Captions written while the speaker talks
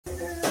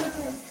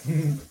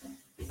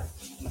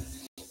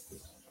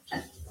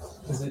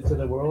Is it to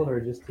the world or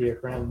just to your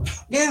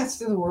friends? Yeah, it's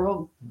to the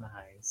world.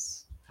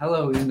 Nice.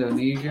 Hello,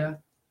 Indonesia.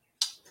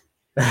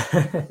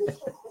 Hello,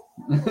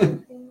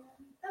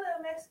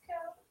 Mexico.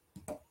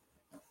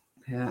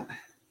 Yeah.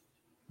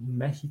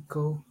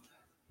 Mexico.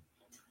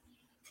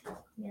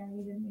 Yeah,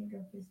 you didn't make a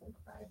Facebook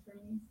Live for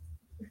me.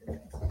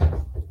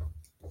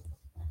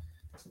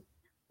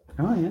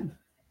 Oh, yeah.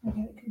 I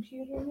got a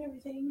computer and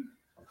everything.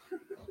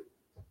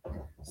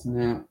 So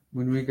now,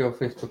 when we go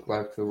Facebook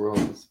Live to the world,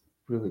 it's a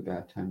really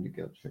bad time to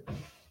go tripping.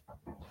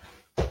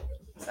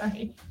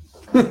 Sorry.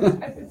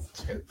 That's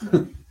true.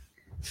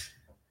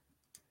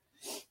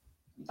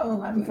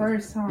 Oh, I'm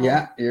first, huh?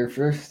 Yeah, you're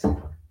first.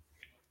 We're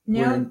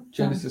Now, in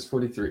Genesis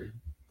 43.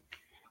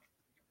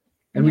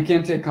 And we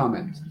can't take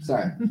comments.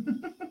 Sorry.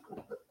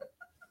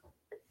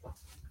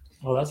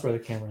 Oh, that's where the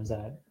camera's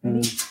at.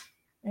 Ready?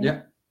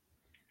 Yeah.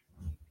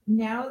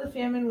 Now the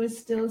famine was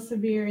still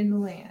severe in the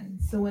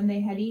land. So when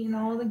they had eaten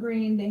all the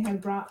grain they had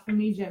brought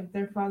from Egypt,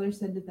 their father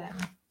said to them,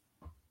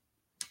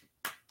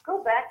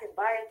 "Go back and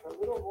buy us a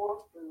little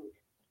more food."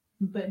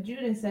 but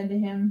Judah said to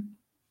him,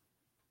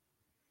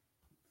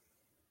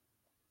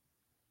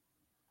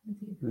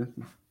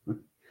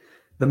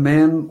 The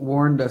man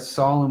warned us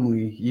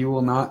solemnly, "You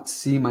will not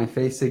see my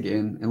face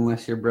again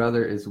unless your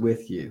brother is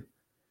with you.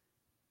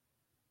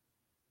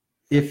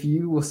 If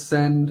you will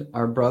send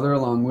our brother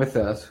along with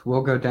us,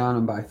 we'll go down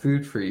and buy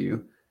food for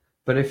you.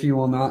 But if you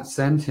will not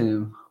send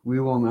him, we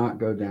will not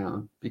go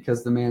down,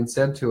 because the man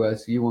said to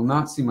us, 'You will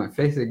not see my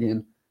face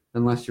again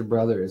unless your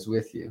brother is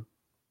with you.'"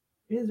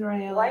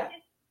 Israel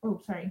asked,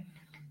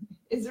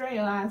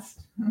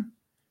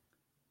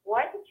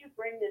 Why did you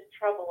bring this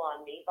trouble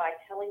on me by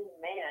telling the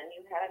man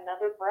you had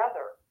another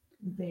brother?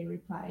 They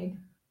replied,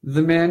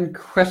 The man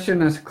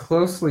questioned us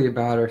closely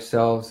about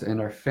ourselves and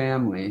our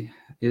family.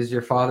 "Is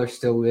your father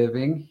still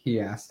living?" he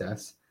asked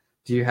us.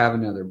 "Do you have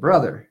another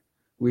brother?"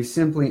 We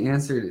simply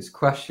answered his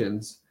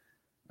questions.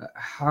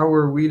 How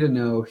were we to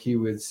know he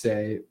would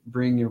say,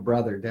 "Bring your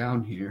brother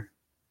down here"?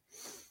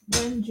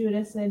 Then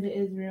Judah said to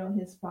Israel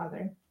his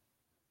father,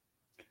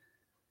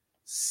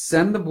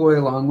 "Send the boy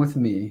along with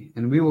me,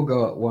 and we will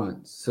go at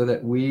once, so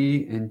that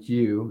we and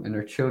you and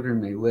our children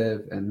may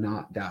live and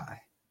not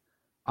die.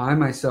 I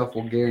myself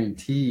will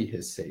guarantee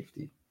his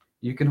safety.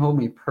 You can hold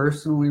me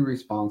personally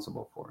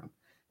responsible for him.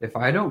 If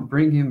I don't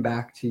bring him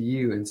back to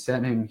you and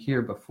set him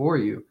here before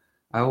you,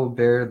 I will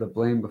bear the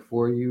blame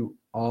before you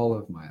all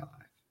of my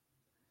life.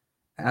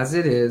 As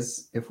it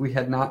is, if we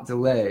had not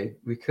delayed,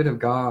 we could have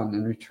gone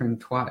and returned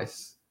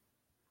twice."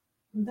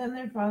 Then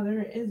their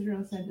father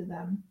Israel said to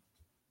them,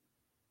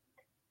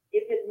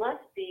 If it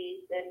must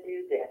be, then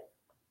do this.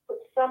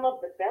 Put some of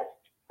the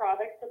best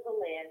products of the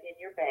land in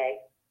your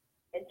bag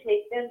and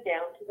take them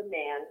down to the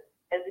man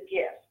as a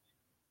gift.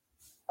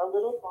 A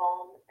little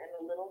balm and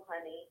a little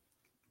honey,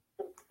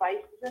 some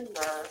spices and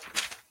myrrh,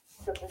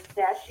 some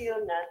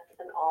pistachio nuts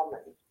and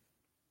almonds.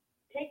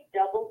 Take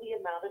double the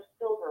amount of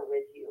silver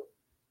with you,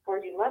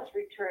 for you must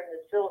return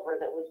the silver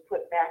that was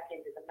put back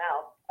into the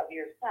mouth of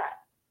your sack.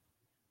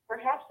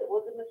 Perhaps it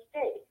was a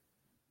mistake.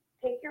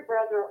 Take your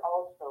brother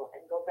also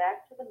and go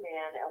back to the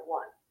man at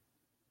once.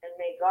 And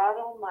may God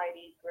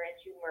Almighty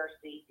grant you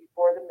mercy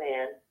before the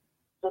man,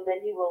 so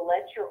that he will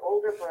let your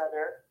older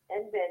brother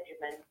and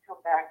Benjamin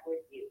come back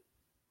with you.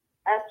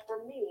 As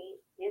for me,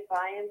 if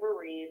I am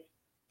bereaved,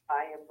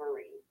 I am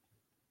bereaved."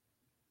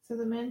 So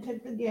the men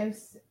took the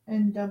gifts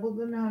and doubled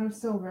the amount of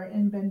silver,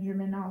 and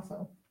Benjamin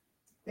also.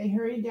 They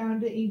hurried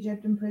down to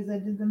Egypt and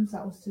presented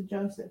themselves to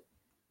Joseph.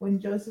 When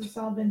Joseph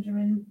saw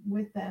Benjamin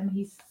with them,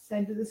 he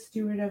said to the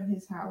steward of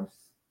his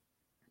house,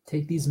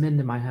 "Take these men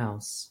to my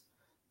house.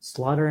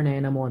 Slaughter an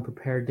animal and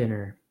prepare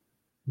dinner.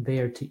 They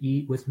are to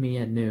eat with me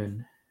at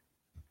noon."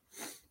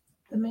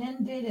 The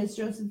man did as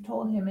Joseph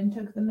told him and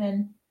took the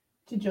men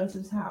to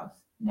Joseph's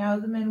house. Now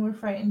the men were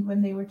frightened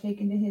when they were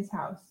taken to his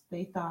house.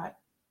 They thought,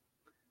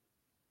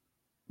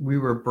 "We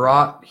were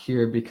brought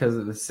here because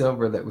of the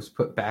silver that was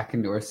put back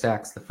into our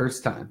sacks the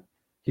first time.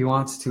 He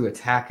wants to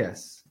attack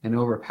us and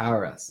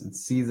overpower us and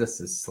seize us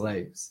as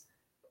slaves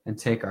and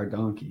take our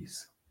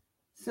donkeys."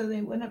 So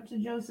they went up to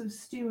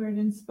Joseph's steward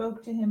and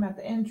spoke to him at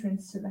the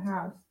entrance to the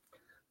house.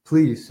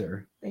 "Please,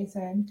 sir," They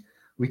said,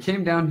 "we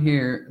came down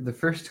here the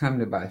first time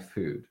to buy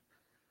food.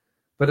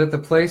 But at the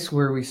place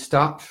where we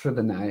stopped for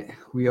the night,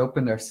 we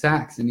opened our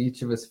sacks and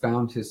each of us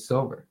found his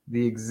silver,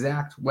 the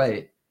exact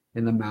weight,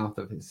 in the mouth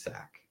of his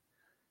sack.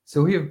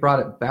 So we have brought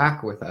it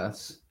back with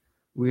us.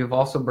 We have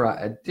also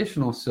brought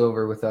additional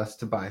silver with us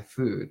to buy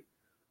food.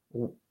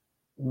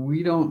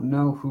 We don't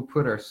know who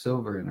put our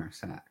silver in our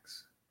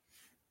sacks."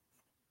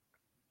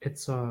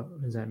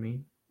 What does that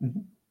mean?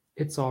 Mhm.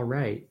 It's all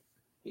right.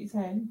 he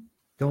said,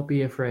 Don't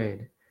be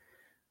afraid.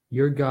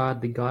 Your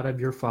God, the God of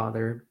your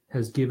father,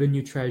 has given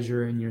you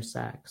treasure in your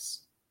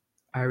sacks.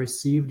 I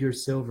received your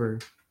silver.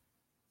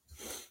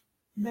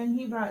 Then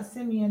he brought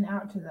Simeon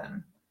out to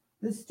them.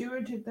 The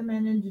steward took the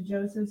men into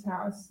Joseph's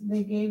house.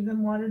 They gave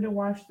them water to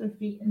wash their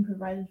feet and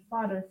provided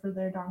fodder for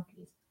their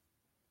donkeys.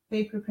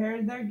 They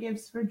prepared their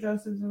gifts for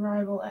Joseph's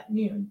arrival at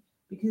noon,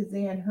 because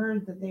they had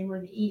heard that they were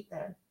to eat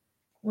there.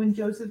 When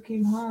Joseph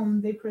came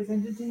home, they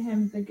presented to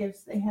him the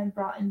gifts they had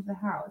brought into the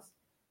house,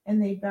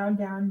 and they bowed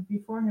down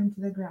before him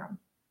to the ground.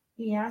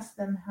 He asked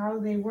them how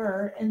they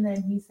were, and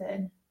then he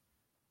said,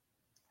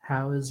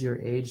 "How is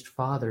your aged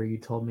father you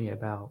told me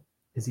about?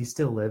 Is he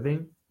still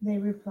living?" They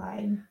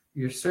replied,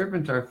 Your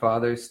servant, our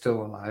father, is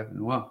still alive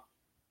and well.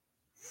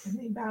 and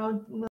they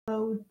bowed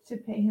low to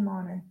pay him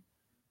honor.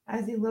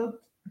 As he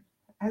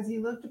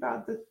looked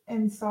about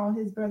and saw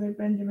his brother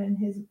Benjamin,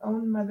 his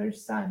own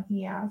mother's son,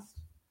 he asked,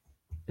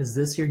 "Is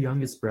this your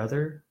youngest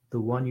brother, the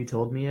one you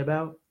told me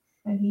about?"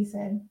 and he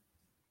said,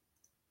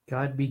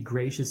 "God be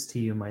gracious to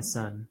you, my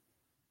son."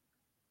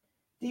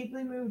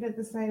 Deeply moved at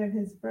the sight of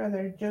his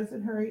brother,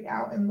 Joseph hurried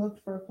out and looked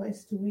for a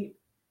place to weep.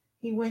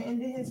 He went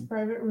into his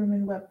private room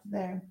and wept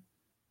there.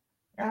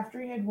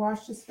 After he had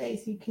washed his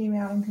face, he came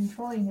out and,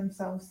 controlling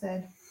himself,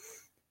 said,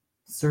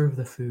 "Serve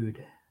the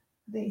food."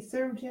 They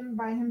served him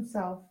by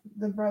himself,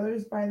 the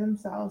brothers by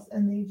themselves,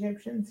 and the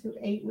Egyptians who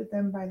ate with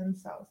them by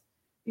themselves,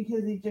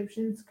 because the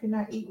Egyptians could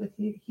not eat with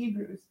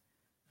Hebrews,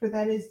 for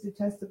that is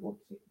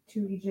detestable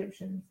to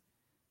Egyptians.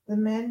 The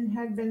men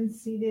had been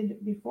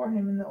seated before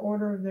him in the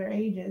order of their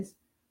ages,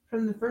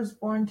 from the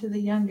firstborn to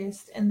the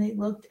youngest, and they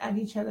looked at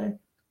each other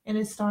in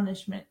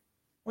astonishment.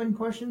 When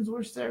portions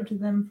were served to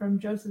them from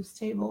Joseph's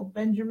table,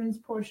 Benjamin's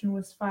portion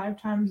was 5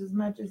 times as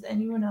much as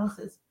anyone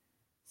else's,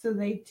 so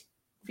they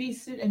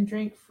feasted and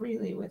drank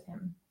freely with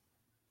him.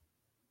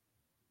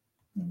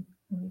 Let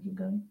me keep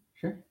going.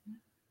 Sure.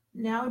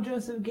 Now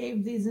Joseph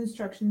gave these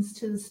instructions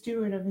to the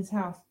steward of his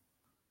house.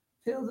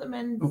 Fill the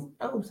men's...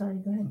 sorry,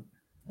 go ahead.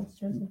 That's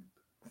Joseph.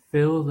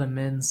 "Fill the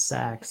men's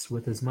sacks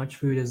with as much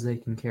food as they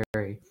can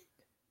carry,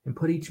 and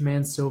put each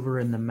man's silver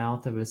in the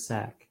mouth of his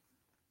sack.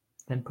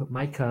 Then put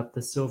my cup,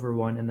 the silver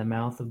one, in the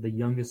mouth of the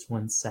youngest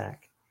one's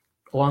sack,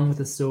 along with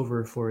the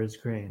silver for his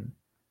grain."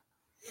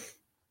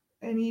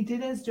 And he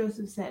did as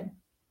Joseph said.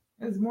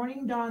 As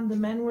morning dawned, the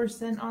men were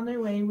sent on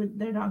their way with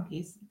their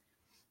donkeys.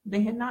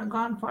 They had not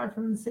gone far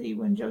from the city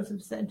when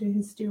Joseph said to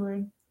his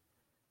steward,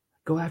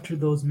 "Go after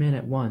those men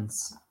at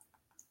once,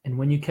 and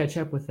when you catch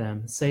up with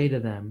them, say to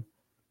them,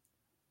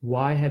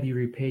 'Why have you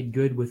repaid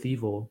good with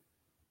evil?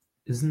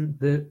 Isn't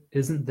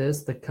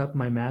this the cup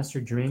my master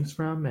drinks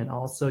from and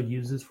also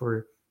uses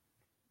for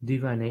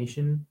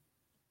divination?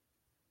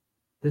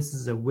 This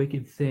is a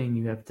wicked thing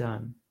you have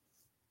done.'"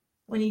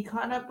 When he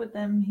caught up with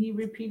them, he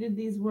repeated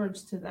these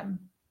words to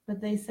them. But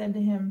they said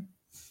to him,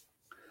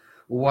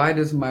 Why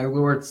does my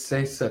Lord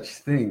say such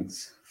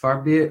things?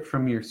 Far be it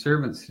from your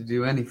servants to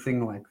do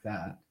anything like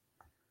that.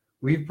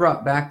 We even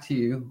brought back to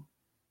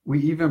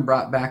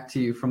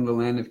you from the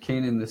land of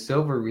Canaan the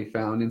silver we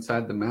found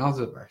inside the mouths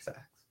of our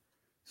sacks.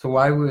 So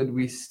why would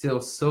we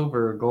steal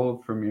silver or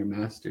gold from your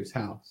master's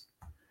house?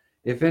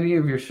 If any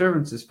of your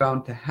servants is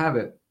found to have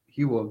it,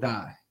 he will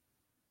die.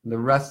 The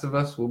rest of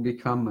us will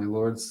become my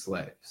Lord's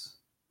slaves.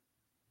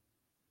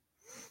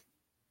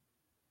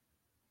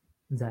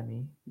 Is that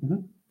me?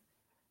 Mm-hmm.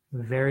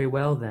 "Very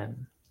well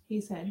then," he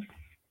said.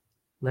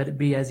 "let it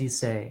be as you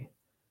say.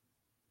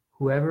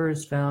 Whoever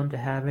is found to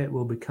have it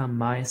will become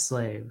my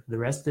slave. The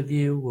rest of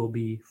you will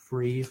be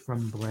free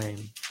from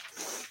blame."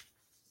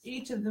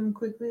 Each of them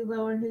quickly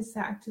lowered his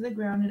sack to the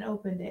ground and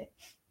opened it.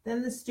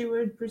 Then the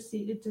steward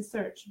proceeded to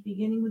search,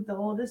 beginning with the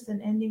oldest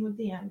and ending with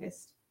the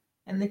youngest.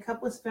 And the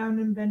cup was found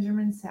in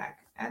Benjamin's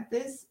sack. At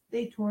this,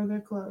 they tore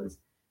their clothes.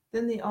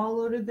 Then they all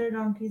loaded their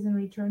donkeys and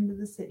returned to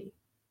the city.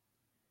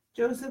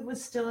 Joseph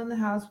was still in the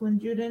house when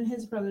Judah and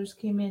his brothers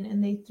came in,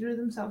 and they threw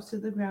themselves to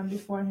the ground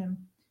before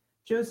him.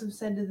 Joseph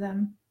said to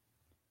them,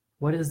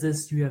 "What is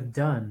this you have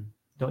done?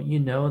 Don't you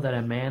know that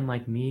a man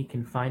like me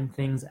can find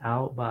things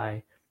out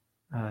by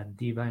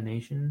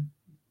divination?"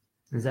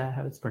 Is that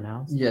how it's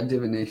pronounced? Yeah,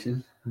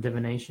 divination.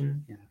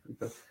 Divination?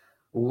 Yeah.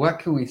 What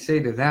can we say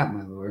to that,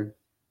 my Lord?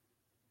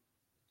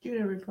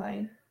 Judah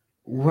replied,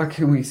 What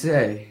can we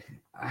say?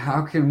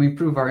 How can we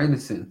prove our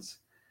innocence?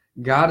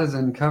 God has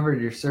uncovered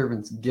your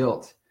servant's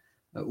guilt.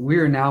 We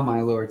are now my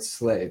Lord's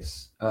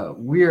slaves.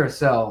 We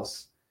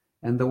ourselves,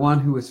 and the one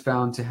who was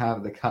found to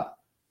have the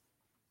cup.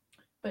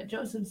 But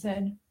Joseph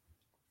said,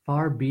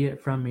 "Far be it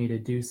from me to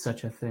do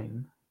such a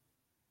thing.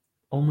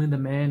 Only the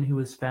man who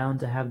was found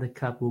to have the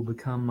cup will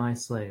become my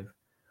slave.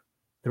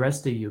 The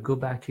rest of you, go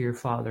back to your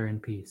father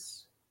in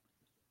peace."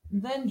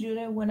 Then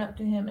Judah went up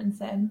to him and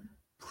said,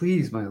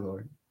 Please, my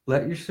Lord,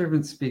 let your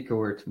servant speak a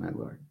word to my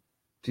Lord.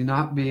 Do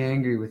not be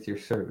angry with your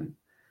servant,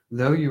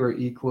 though you are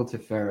equal to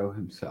Pharaoh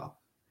himself.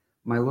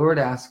 My Lord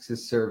asks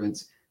his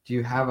servants, do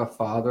you have a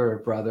father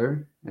or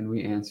brother? And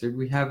we answered,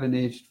 we have an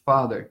aged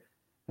father,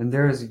 and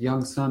there is a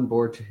young son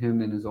born to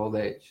him in his old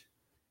age.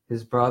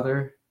 His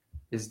brother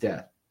is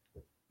dead,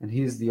 and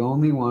he is the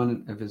only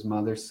one of his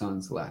mother's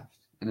sons left,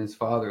 and his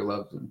father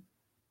loves him.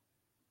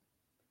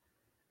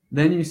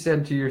 Then you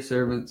said to your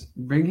servants,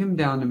 bring him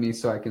down to me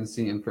so I can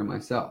see him for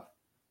myself.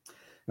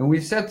 And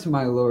we said to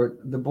my Lord,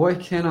 the boy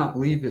cannot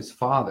leave his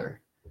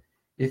father.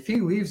 If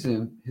he leaves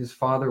him, his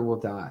father will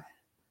die.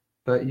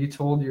 But you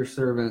told your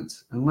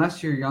servants,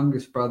 unless your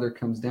youngest brother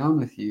comes down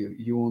with you,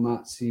 you will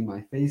not see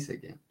my face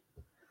again.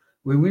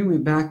 When we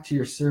went back to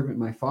your servant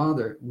my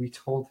father, we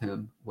told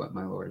him what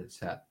my lord had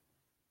said.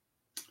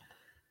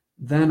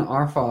 Then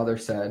our father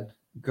said,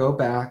 go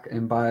back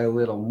and buy a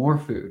little more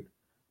food.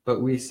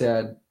 But we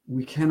said,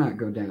 we cannot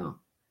go down.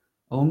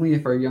 Only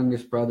if our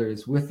youngest brother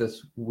is with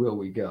us will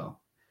we go.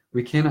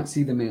 We cannot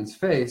see the man's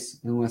face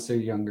unless our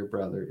younger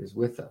brother is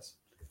with us.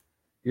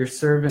 Your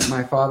servant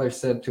my father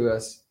said to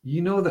us,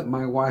 you know that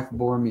my wife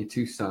bore me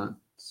 2 sons.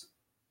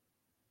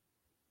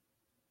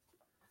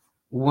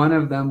 One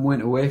of them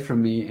went away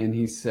from me,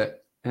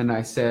 and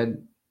I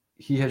said,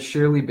 he has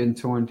surely been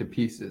torn to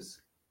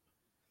pieces.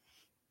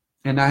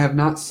 And I have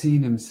not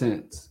seen him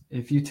since.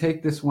 If you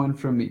take this one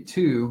from me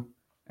too,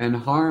 and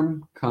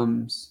harm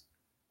comes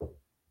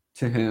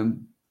to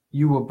him,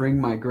 you will bring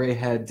my gray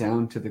head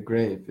down to the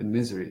grave in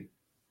misery.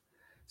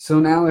 So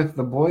now if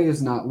the boy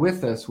is not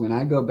with us when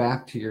I go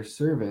back to your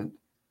servant,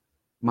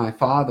 my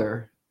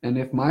father, and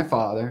if my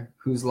father,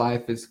 whose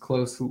life is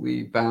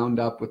closely bound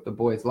up with the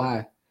boy's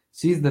life,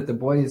 sees that the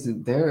boy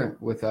isn't there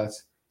with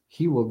us,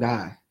 he will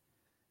die.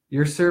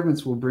 Your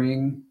servants will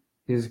bring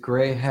his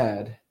gray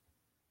head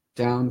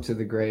down to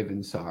the grave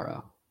in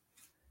sorrow.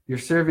 Your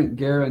servant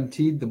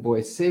guaranteed the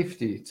boy's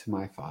safety to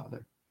my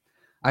father.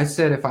 I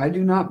said, if I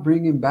do not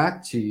bring him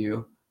back to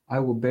you, I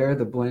will bear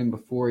the blame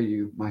before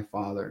you, my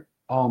father,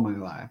 all my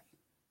life.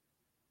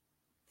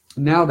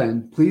 Now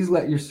then, please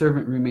let your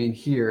servant remain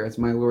here as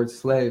my lord's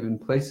slave in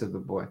place of the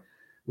boy.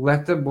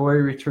 Let the boy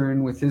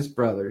return with his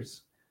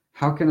brothers.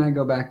 How can I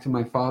go back to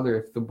my father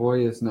if the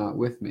boy is not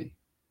with me?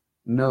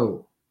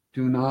 No,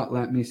 do not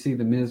let me see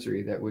the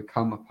misery that would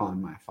come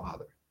upon my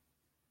father.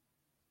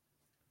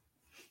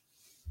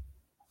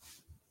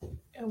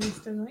 Are we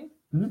still going?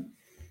 Mm-hmm.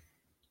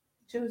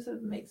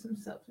 Joseph makes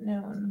himself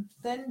known.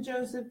 Then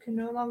Joseph could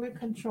no longer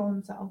control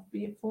himself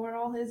before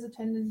all his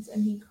attendants,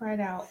 and he cried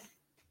out,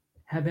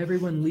 have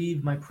everyone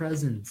leave my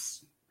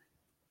presence.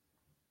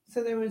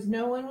 So there was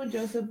no one with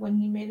Joseph when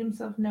he made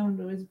himself known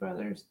to his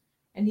brothers,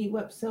 and he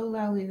wept so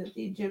loudly that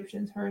the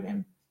Egyptians heard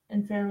him,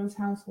 and Pharaoh's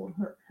household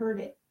heard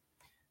it.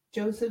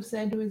 Joseph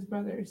said to his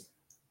brothers,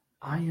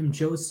 I am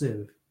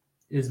Joseph.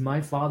 Is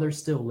my father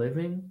still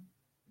living?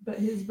 But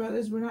his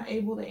brothers were not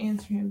able to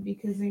answer him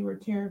because they were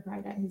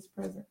terrified at his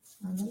presence.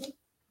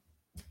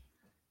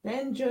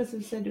 Then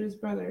Joseph said to his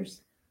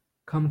brothers,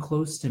 come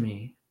close to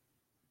me.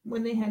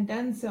 When they had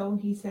done so,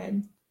 he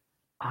said,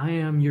 I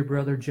am your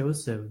brother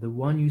Joseph, the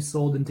one you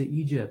sold into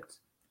Egypt.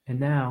 And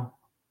now,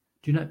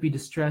 do not be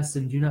distressed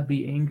and do not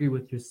be angry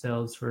with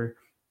yourselves for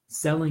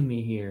selling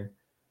me here,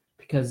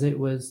 because it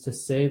was to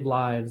save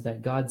lives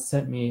that God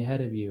sent me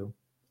ahead of you.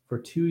 For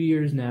 2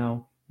 years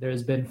now, there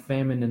has been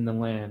famine in the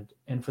land,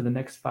 and for the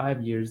next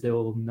 5 years there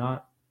will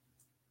not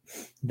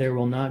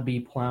be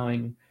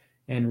plowing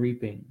and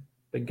reaping.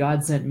 But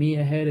God sent me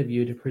ahead of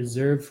you to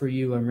preserve for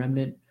you a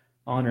remnant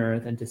on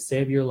earth and to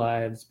save your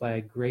lives by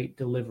a great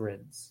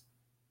deliverance.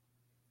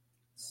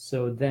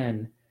 So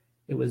then,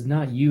 it was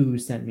not you who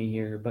sent me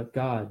here, but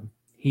God.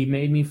 He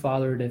made me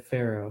father to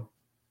Pharaoh,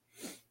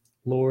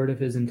 lord of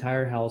his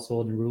entire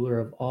household and ruler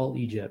of all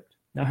Egypt.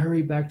 Now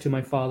hurry back to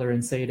my father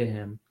and say to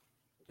him,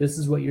 this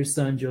is what your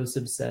son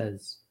Joseph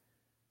says.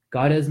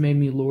 God has made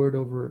me lord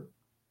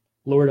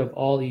of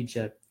all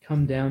Egypt.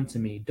 Come down to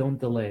me, don't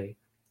delay.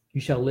 You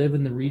shall live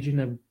in the region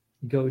of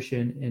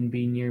Goshen and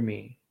be near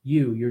me,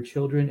 you, your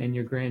children and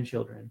your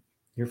grandchildren,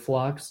 your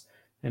flocks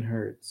and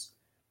herds,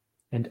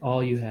 and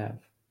all you have.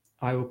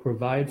 I will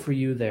provide for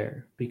you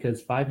there,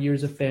 because 5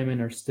 years of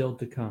famine are still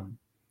to come.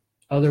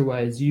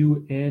 Otherwise,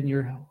 you and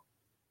your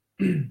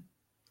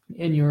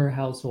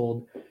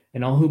household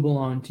and all who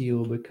belong to you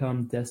will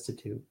become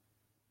destitute.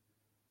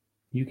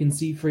 You can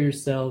see for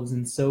yourselves,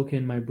 and so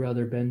can my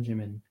brother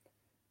Benjamin,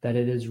 that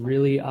it is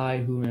really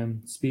I who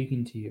am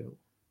speaking to you.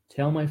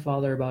 Tell my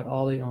father about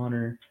all the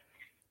honor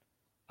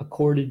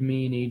accorded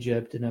me in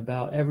Egypt and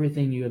about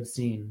everything you have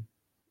seen,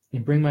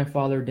 and bring my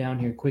father down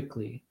here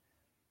quickly.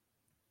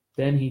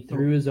 Then he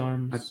threw his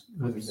arms.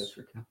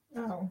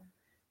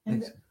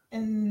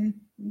 And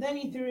then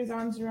he threw his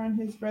arms around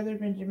his brother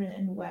Benjamin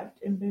and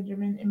wept, and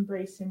Benjamin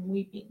embraced him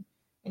weeping,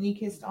 and he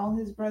kissed all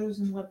his brothers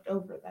and wept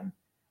over them.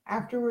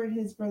 Afterward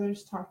his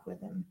brothers talked with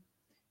him.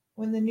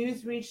 When the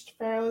news reached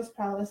Pharaoh's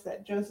palace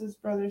that Joseph's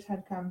brothers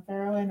had come,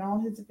 Pharaoh and all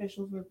his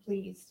officials were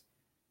pleased.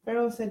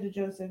 Pharaoh said to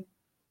Joseph,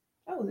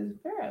 oh, there's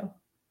Pharaoh.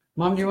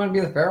 Mom, do you want to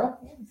be the Pharaoh?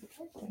 Yeah, it's a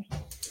character.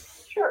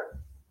 Sure.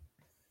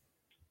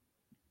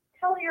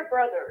 Tell your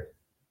brothers,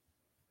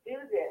 do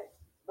this,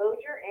 load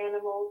your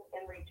animals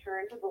and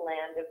return to the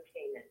land of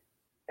Canaan,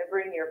 and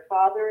bring your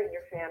father and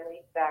your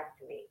family back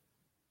to me.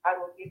 I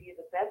will give you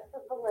the best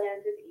of the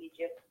land of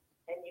Egypt,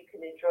 and you can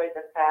enjoy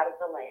the fat of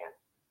the land.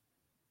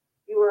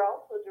 You are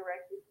also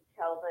directed to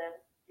tell them,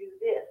 do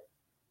this,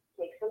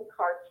 take some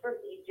carts from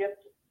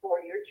Egypt for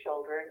your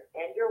children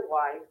and your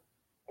wife,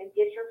 and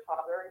get your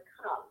father and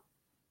come.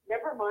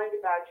 Never mind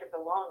about your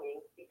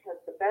belongings, because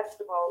the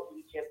best of all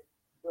Egypt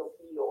will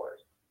be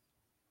yours.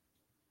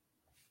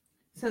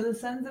 So the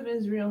sons of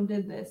Israel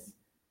did this.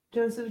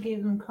 Joseph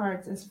gave them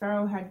carts as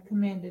Pharaoh had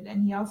commanded,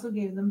 and he also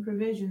gave them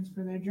provisions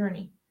for their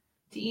journey.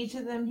 To each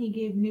of them he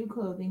gave new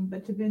clothing,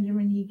 but to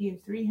Benjamin he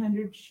gave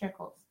 300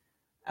 shekels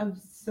of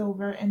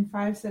silver and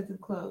 5 sets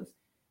of clothes.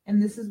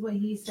 And this is what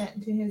he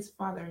sent to his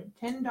father: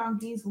 10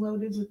 donkeys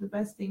loaded with the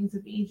best things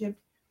of Egypt,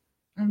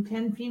 and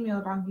 10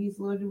 female donkeys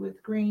loaded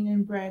with grain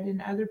and bread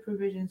and other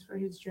provisions for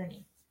his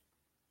journey.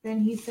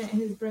 Then he sent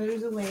his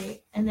brothers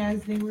away, and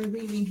as they were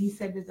leaving, he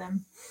said to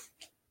them,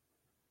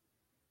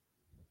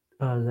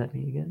 Is that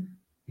me again?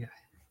 Yeah.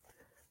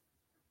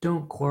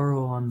 Don't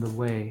quarrel on the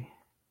way.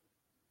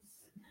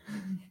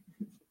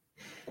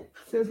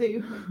 So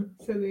they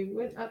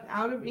went up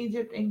out of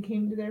Egypt and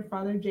came to their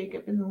father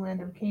Jacob in the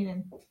land of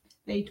Canaan.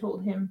 They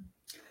told him,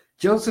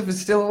 Joseph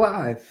is still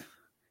alive.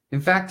 In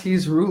fact, he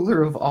is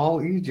ruler of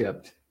all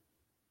Egypt.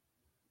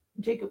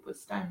 Jacob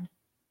was stunned.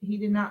 He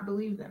did not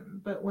believe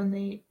them, but when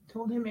they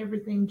told him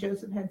everything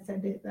Joseph had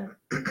said to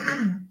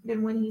them,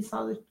 then when he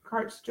saw the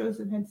carts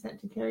Joseph had sent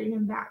to carry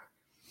him back,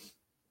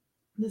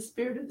 the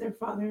spirit of their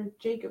father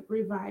Jacob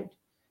revived,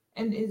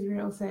 and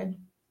Israel said,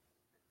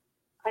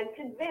 I'm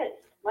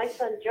convinced my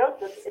son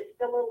Joseph is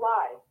still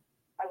alive.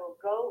 I will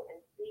go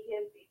and see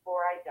him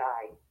before I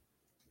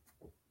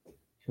die.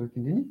 Shall we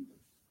continue?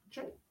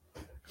 Sure.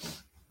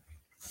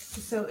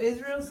 So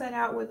Israel set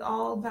out with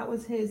all that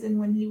was his, and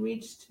when he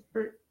reached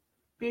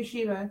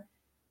Beersheba,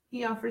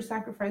 he offered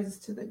sacrifices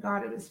to the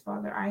God of his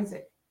father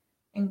Isaac.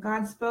 And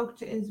God spoke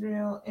to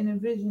Israel in a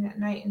vision at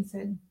night and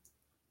said,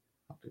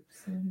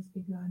 "Service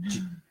be God."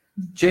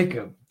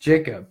 Jacob,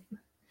 Jacob.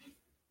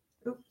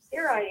 Oops.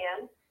 Here I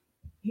am.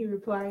 He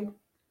replied,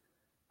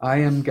 I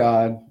am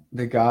God,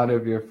 the God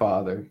of your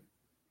father.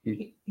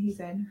 he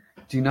said,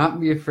 Do not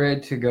be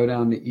afraid to go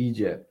down to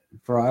Egypt,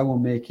 for I will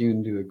make you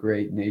into a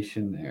great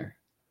nation there.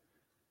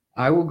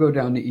 I will go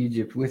down to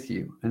Egypt with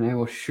you, and I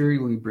will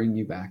surely bring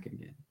you back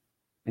again.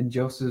 And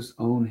Joseph's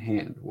own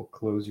hand will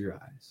close your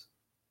eyes.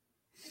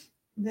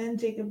 Then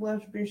Jacob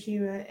left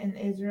Beersheba, and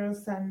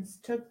Israel's sons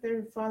took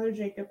their father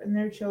Jacob and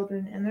their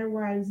children and their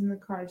wives in the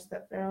carts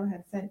that Pharaoh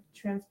had sent to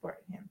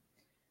transport him.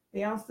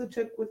 They also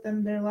took with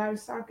them their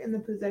livestock and the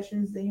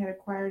possessions they had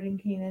acquired in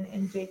Canaan,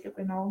 and Jacob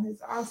and all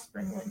his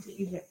offspring went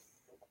to Egypt.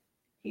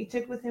 He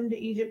took with him to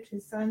Egypt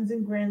his sons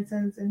and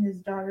grandsons and his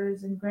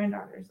daughters and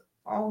granddaughters,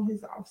 all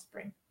his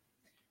offspring.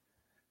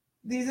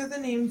 These are the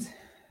names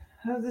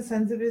of the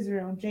sons of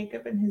Israel,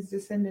 Jacob and his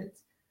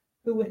descendants,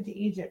 who went to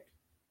Egypt.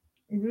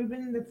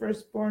 Reuben, the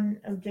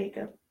firstborn of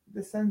Jacob,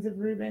 the sons of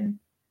Reuben.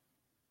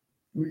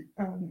 We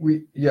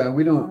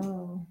don't.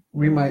 Oh,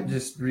 We yeah. might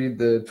just read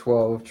the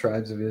 12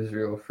 tribes of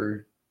Israel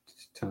for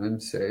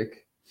time's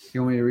sake.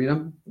 You want me to read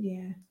them?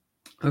 Yeah.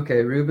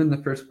 Okay, Reuben,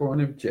 the firstborn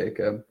of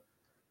Jacob,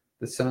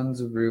 the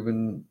sons of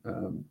Reuben,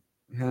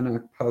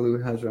 Hanok, Palu,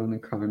 Hezron,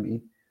 and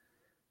Carmi.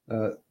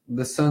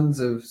 The sons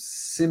of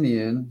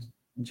Simeon,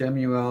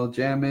 Jemuel,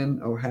 Jamin,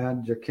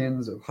 Ohad,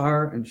 Jachin,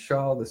 Zohar, and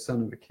Shaul, the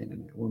son of a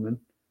Canaanite woman.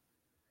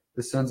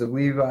 The sons of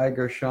Levi,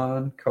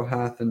 Gershon,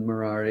 Kohath, and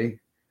Merari.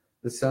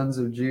 The sons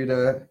of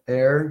Judah,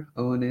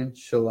 Onan,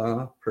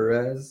 Shelah,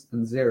 Perez,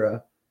 and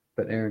Zerah,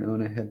 but Er and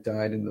Onan had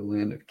died in the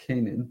land of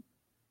Canaan.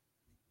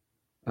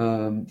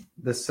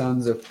 The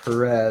sons of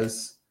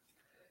Perez,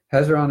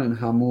 Hezron and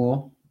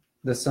Hamul.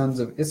 The sons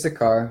of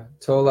Issachar,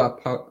 Tola,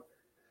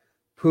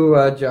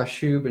 Pua,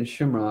 Jashub, and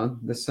Shimron.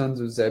 The sons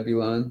of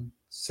Zebulun,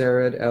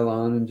 Sered,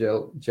 Elon, and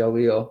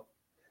Jaleel.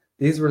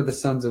 These were the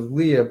sons of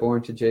Leah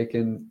born to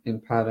Jacob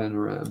in Paddan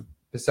Aram,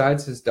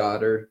 besides his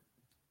daughter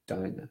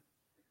Dinah.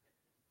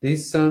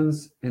 These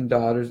sons and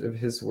daughters of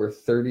his were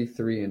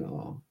 33 in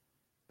all.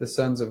 The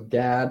sons of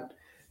Gad,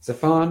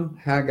 Zephon,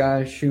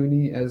 Haggai,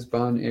 Shuni,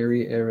 Esbon,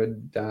 Eri,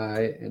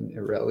 Eridai, and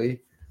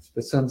Ereli.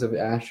 The sons of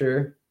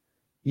Asher,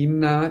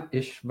 Imnah,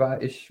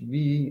 Ishva,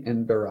 Ishvi,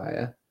 and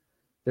Beriah.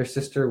 Their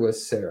sister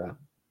was Sarah.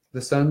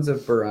 The sons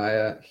of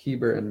Beriah,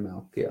 Heber, and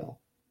Malchiel.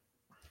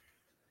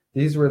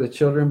 These were the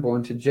children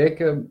born to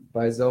Jacob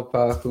by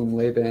Zilpah, whom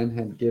Laban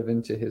had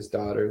given to his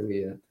daughter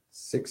Leah,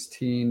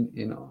 16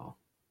 in all.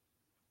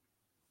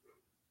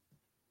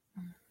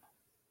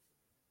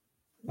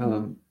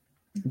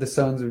 The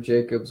sons of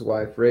Jacob's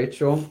wife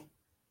Rachel,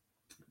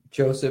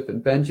 Joseph,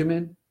 and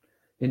Benjamin.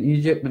 In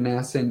Egypt,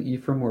 Manasseh and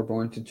Ephraim were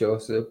born to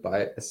Joseph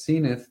by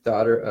Asenath,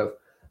 daughter of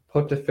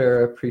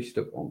Potiphera, priest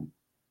of On.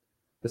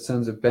 The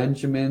sons of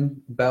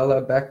Benjamin,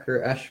 Bela,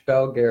 Becher,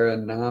 Eshbel, Gera,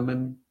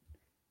 Naaman,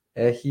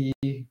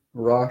 Ehi,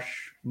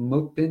 Rosh,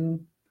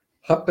 Mupim,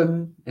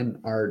 Huppim, and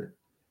Ard.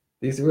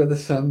 These were the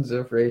sons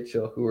of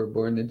Rachel who were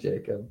born to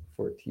Jacob,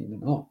 14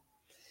 in all.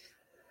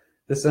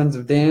 The sons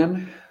of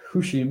Dan,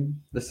 Hushim.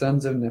 The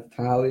sons of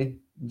Naphtali,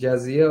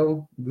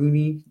 Jaziel,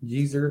 Guni,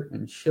 Jezer,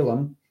 and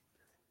Shillem.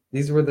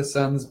 These were the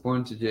sons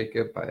born to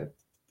Jacob by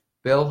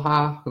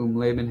Bilhah, whom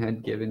Laban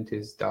had given to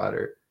his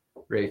daughter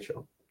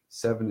Rachel,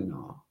 7 in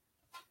all.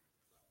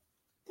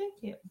 Thank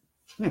you.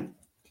 Yeah.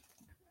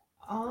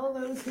 All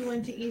those who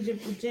went to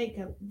Egypt with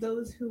Jacob,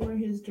 those who were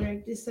his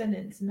direct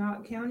descendants,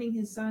 not counting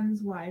his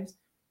sons' wives,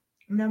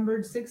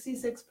 numbered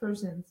 66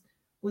 persons.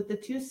 With the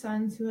 2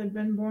 sons who had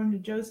been born to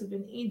Joseph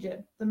in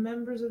Egypt, the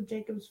members of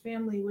Jacob's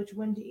family which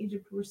went to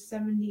Egypt were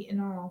 70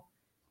 in all.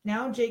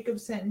 Now Jacob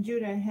sent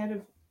Judah ahead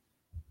of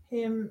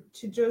him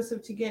to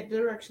Joseph to get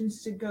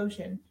directions to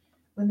Goshen.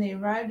 When they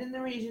arrived in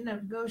the region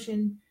of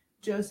Goshen,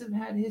 Joseph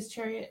had his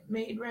chariot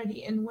made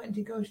ready and went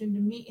to Goshen to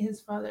meet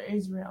his father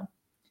Israel.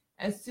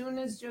 As soon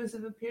as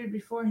Joseph appeared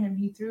before him,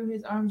 he threw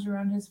his arms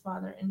around his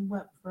father and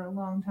wept for a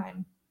long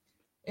time.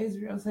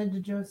 Israel said to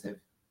Joseph,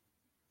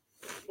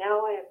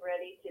 Now I am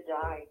ready to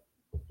die,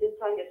 since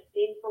I have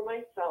seen for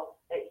myself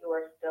that you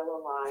are still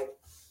alive.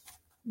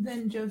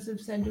 Then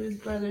Joseph said to his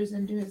brothers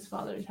and to his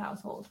father's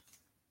household,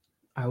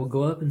 I will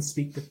go up and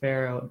speak to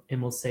Pharaoh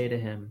and will say to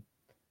him,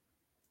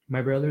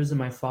 My brothers and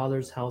my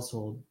father's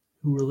household,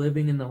 who were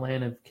living in the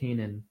land of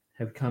Canaan,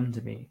 have come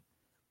to me.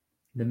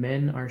 The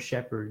men are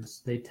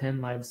shepherds, they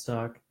tend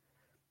livestock,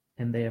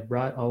 and they have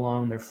brought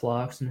along their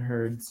flocks and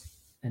herds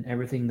and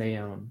everything they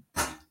own.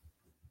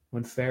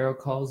 When Pharaoh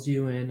calls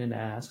you in and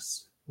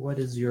asks, What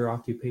is your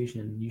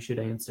occupation? You should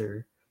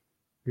answer,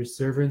 Your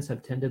servants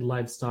have tended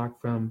livestock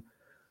from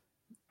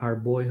our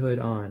boyhood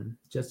on,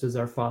 just as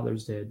our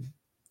fathers did.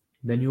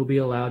 Then you will be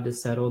allowed to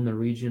settle in the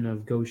region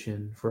of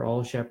Goshen, for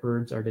all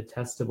shepherds are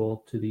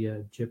detestable to the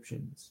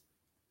Egyptians.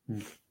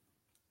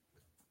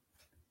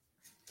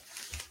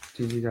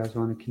 Do you guys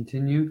want to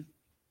continue?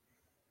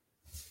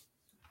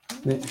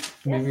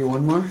 Maybe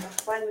one more?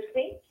 That's fine with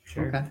me.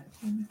 Sure. Okay.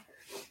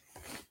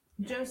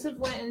 Joseph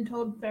went and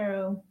told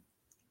Pharaoh,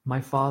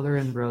 My father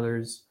and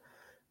brothers,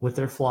 with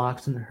their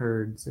flocks and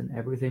herds and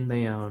everything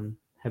they own,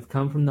 have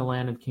come from the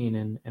land of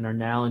Canaan and are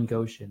now in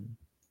Goshen.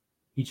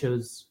 He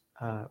chose,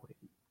 wait,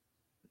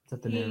 is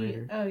that the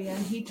narrator?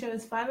 He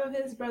chose 5 of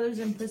his brothers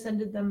and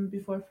presented them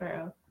before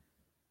Pharaoh.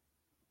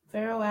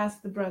 Pharaoh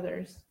asked the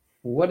brothers,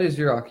 What is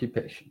your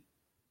occupation?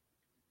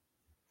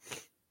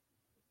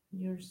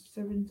 Your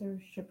servants are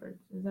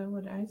shepherds. Is that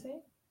what I say?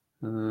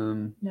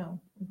 No,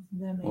 it's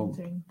them Well,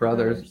 answering.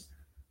 brothers.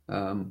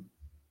 Mom,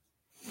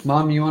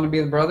 you want to be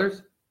the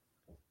brothers?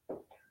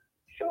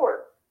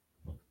 Sure.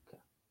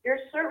 Your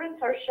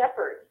servants are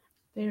shepherds,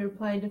 They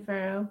replied to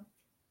Pharaoh.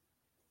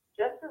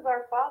 just as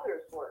our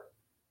fathers were.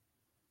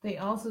 They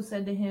also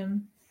said to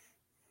him,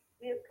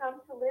 We have come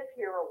to live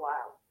here a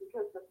while,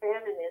 because the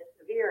famine is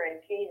severe in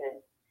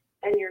Canaan,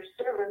 and your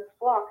servants'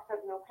 flocks have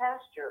no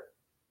pasture.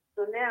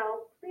 So now,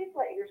 please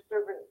let your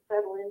servants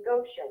settle in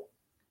Goshen.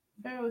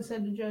 Pharaoh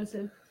said to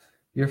Joseph,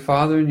 Your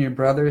father and your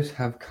brothers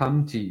have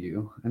come to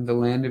you, and the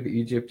land of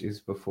Egypt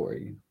is before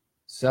you.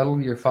 Settle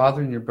your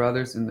father and your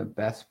brothers in the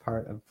best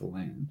part of the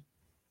land.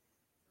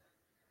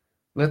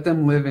 Let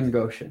them live in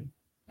Goshen,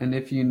 and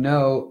if you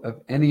know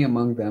of any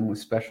among them with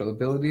special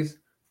abilities,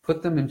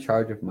 put them in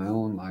charge of my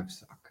own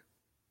livestock.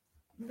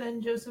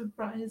 Then Joseph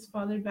brought his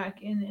father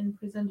back in and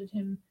presented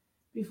him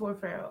before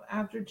Pharaoh.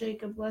 After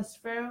Jacob blessed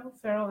Pharaoh,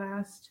 Pharaoh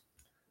asked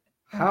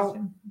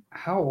him,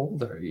 How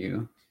old are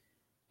you?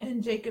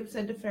 and Jacob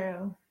said to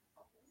Pharaoh,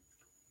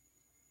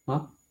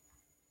 Huh?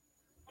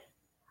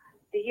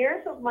 The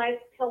years of my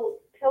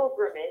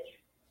pilgrimage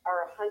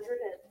are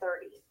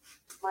 130.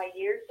 My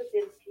years have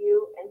been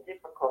few and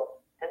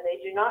difficult, and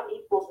they do not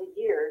equal the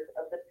years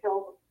of the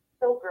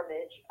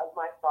pilgrimage of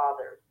my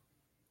fathers.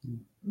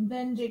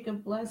 Then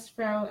Jacob blessed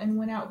Pharaoh and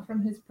went out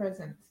from his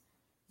presence.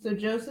 So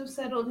Joseph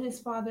settled his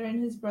father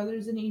and his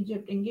brothers in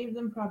Egypt and gave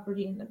them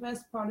property in the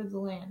best part of the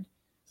land,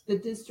 the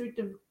district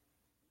of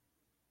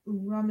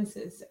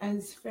Ramesses,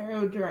 as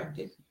Pharaoh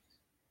directed.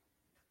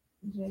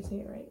 Did I say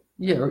it right?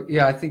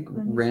 Yeah, I think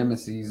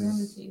Ramesses.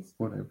 Ramesses.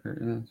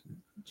 Whatever. Yeah.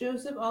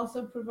 Joseph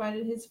also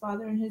provided his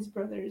father and his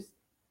brothers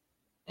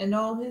and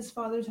all his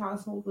father's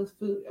household with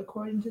food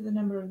according to the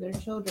number of their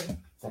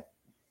children.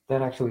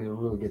 That actually is a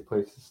really good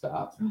place to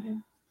stop. Okay.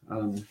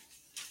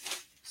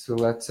 So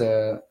let's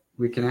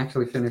we can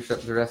actually finish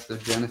up the rest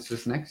of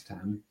Genesis next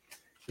time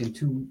in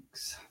 2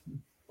 weeks.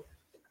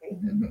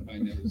 My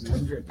nose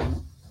is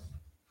dripping.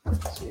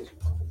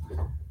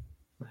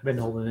 I've been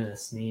holding in a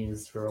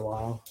sneeze for a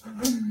while.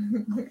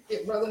 Yeah,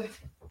 brother.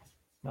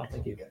 No,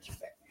 thank you. Got your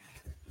back.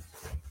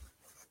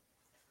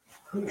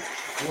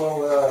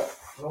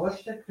 Well,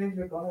 let's check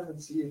Facebook Live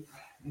and see if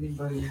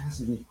anybody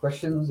has any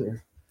questions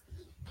or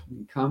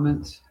any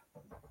comments.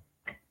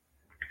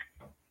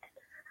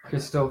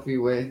 Christophe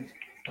Wade.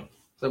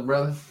 What's up,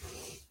 brother?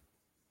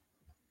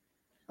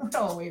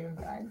 Oh, waving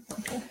back.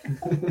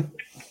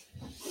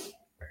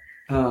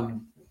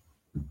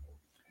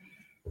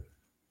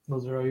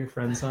 Those are all your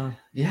friends, huh?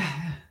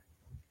 Yeah.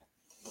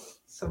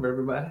 What's up,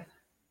 everybody?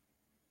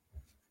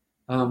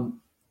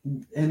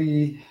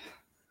 Any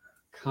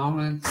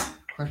comments,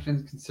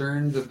 questions,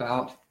 concerns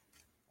about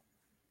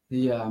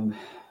the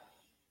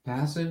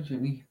passage?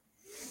 Anything?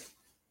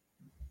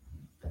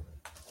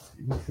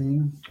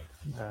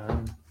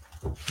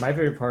 My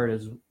favorite part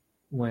is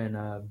when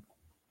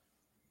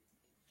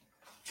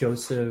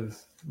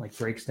Joseph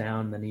breaks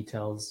down, and then he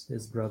tells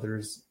his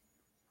brothers,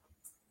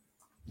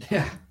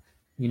 Yeah.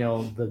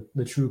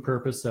 The true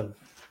purpose of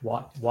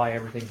why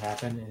everything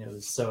happened, and it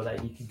was so that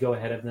he could go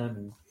ahead of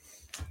them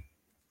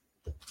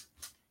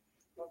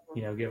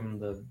and give them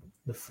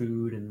the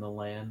food and the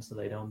land so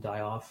they don't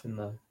die off in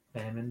the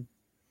famine.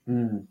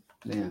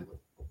 Yeah.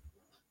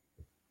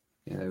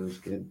 Yeah, that was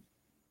good.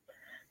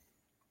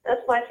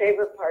 That's my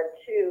favorite part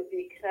too,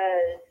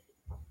 because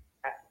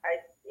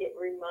it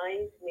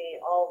reminds me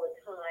all the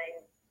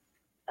time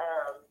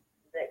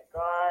that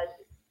God,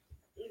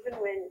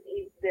 even when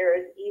there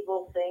is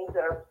evil things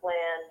that are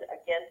planned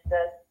against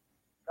us,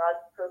 God's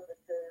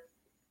purposes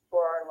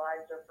for our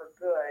lives are for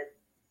good,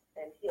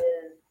 and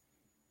His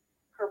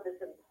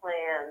purpose and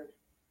plans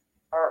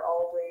are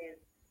always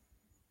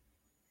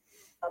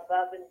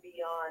above and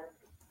beyond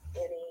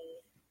any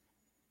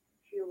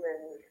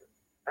human's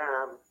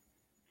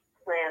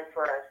plan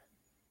for us.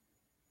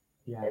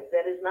 Yeah.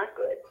 That is not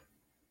good.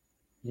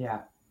 Yeah.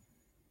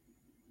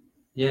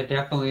 Yeah, it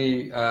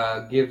definitely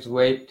gives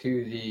weight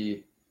to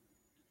the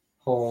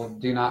whole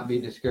do not be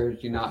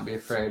discouraged, do not be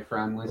afraid, for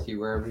I'm with you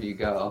wherever you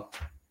go.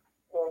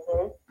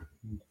 Mm-hmm.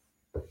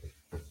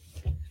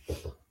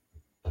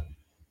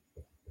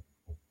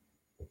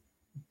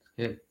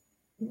 Good.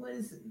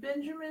 Was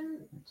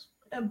Benjamin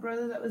a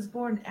brother that was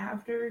born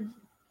after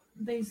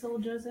they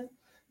sold Joseph?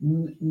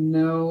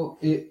 No,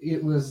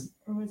 it was.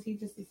 Or was he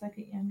just the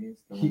second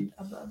youngest, the one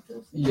above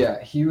Joseph?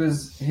 Yeah, he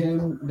was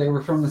him. They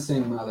were from the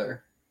same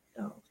mother.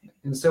 Oh, okay.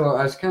 And so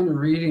I was kind of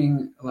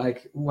reading,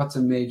 like, what's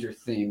a major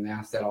theme? They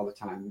ask that all the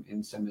time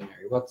in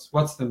seminary.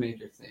 What's the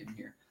major theme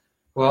here?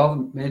 Well,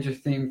 the major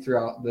theme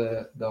throughout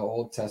the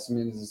Old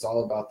Testament is it's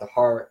all about the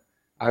heart.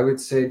 I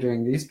would say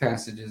during these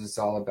passages, it's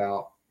all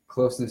about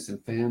closeness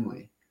and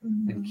family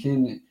and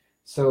kin.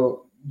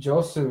 So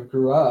Joseph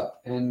grew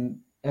up, and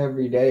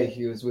every day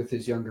he was with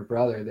his younger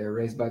brother. They were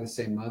raised by the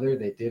same mother.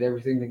 They did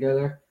everything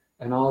together.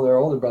 And all their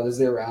older brothers,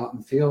 they were out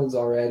in fields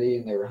already,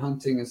 and they were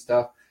hunting and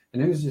stuff.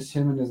 And it was just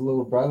him and his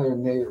little brother.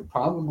 And there were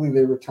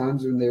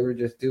times when they were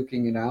just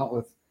duking it out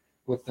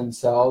with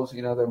themselves.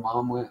 You know, their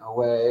mom went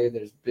away.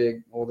 There's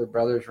big older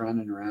brothers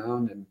running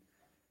around,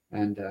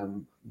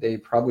 and they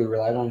probably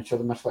relied on each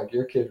other much like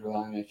your kids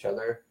rely on each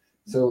other.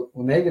 So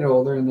when they get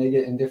older and they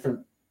get in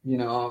different,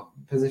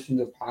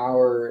 positions of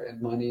power and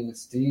money and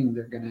esteem,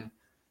 they're going to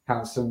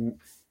have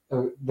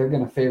they're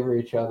going to favor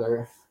each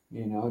other,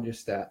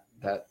 just that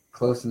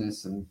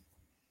closeness. And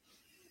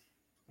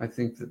I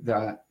think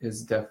that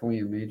is definitely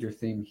a major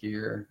theme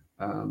here.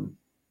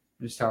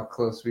 Just how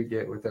close we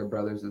get with our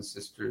brothers and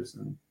sisters.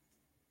 And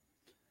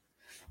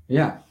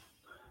yeah.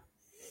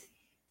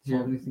 Do you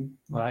have anything?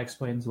 Well, that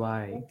explains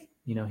why,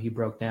 he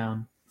broke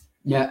down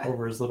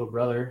over his little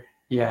brother.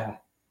 Yeah.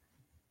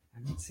 I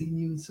haven't seen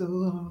you in so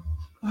long.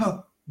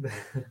 Oh.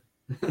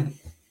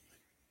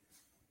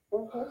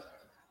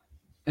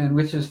 And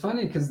which is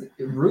funny because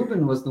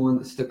Reuben was the one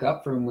that stuck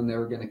up for him when they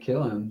were going to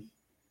kill him.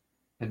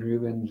 And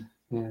Reuben,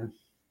 yeah.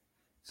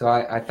 So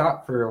I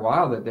thought for a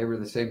while that they were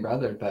the same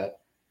brother, but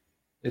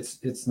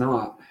it's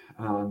not.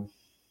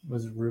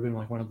 Was Reuben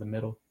like one of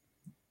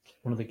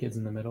the kids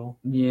in the middle?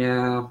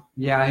 Yeah,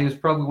 he was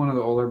probably one of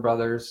the older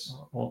brothers.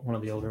 One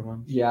of the older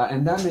ones. Yeah,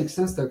 and that makes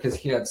sense though because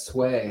he had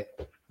sway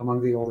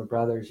among the older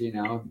brothers.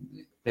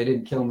 They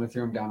didn't kill him; they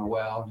threw him down a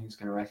well, and he was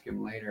going to rescue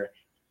him later.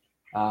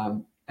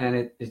 And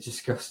it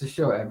just goes to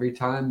show every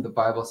time the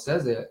Bible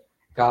says it,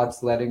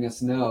 God's letting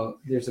us know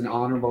there's an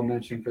honorable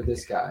mention for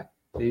this guy.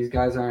 These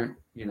guys aren't,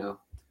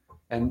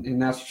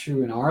 and that's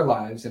true in our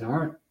lives, in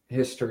our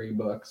history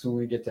books. When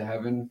we get to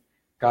heaven,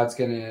 God's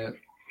going to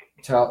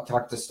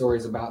talk to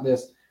stories about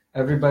this.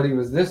 Everybody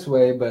was this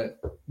way, but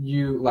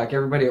you, like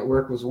everybody at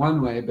work was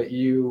one way, but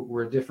you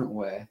were a different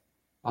way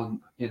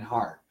in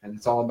heart. And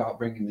it's all about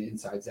bringing the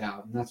insides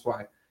out. And that's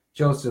why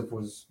Joseph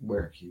was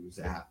where he was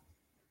at.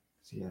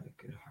 Because he had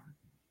a good heart.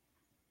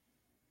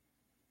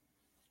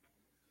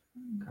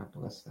 God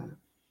bless that.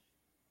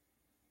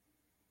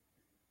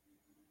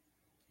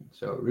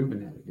 So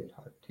Reuben had a good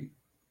heart too.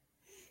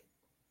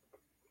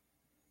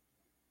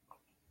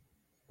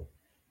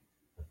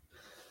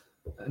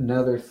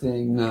 Another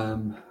thing,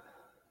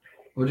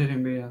 what did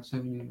anybody else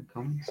have any in the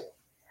comments?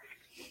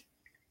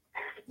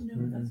 No,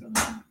 that's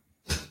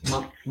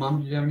all.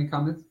 Mom, did you have any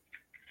comments?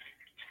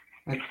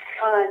 No,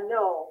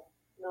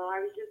 I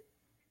was just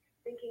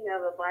thinking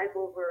of a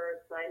Bible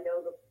verse. I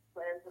know the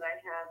plans that I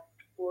have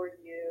for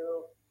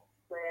you,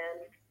 plan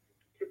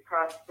to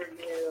prosper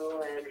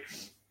you, and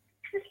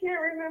I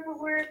can't remember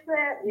where it's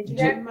at.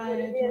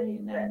 Jeremiah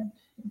 29.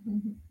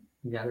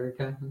 You got it,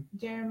 Rebecca?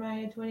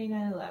 Jeremiah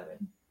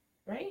 29:11.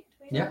 Right?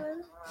 Yeah.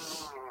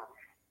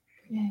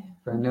 Yeah.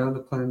 For I know the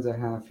plans I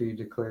have for you,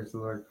 declares the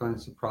Lord,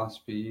 plans to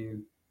prosper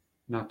you,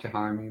 not to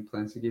harm you,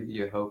 plans to give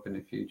you a hope in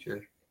the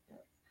future.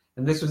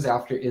 And this was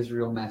after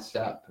Israel messed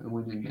up and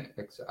went into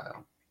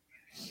exile.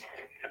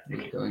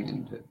 Going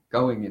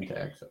into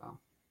exile.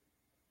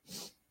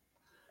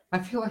 I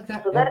feel like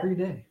that every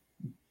day.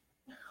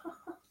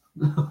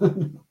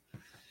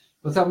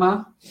 What's up,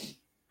 Mom?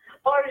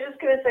 Oh, I was just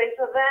going to say,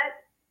 so that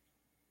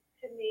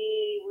to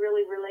me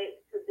really relates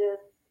to this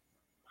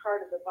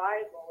part of the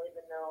Bible,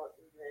 even though it's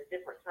in a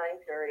different time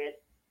period,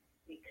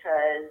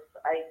 because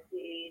I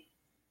see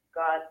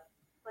God's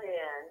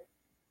plan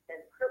and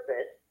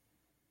purpose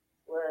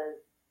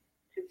was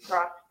to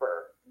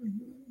prosper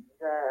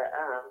the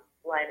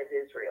line of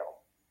Israel.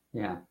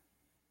 Yeah.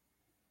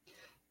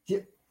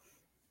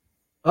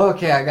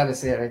 Okay, I gotta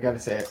say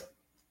it.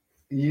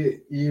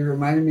 you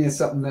reminded me of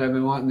something that I've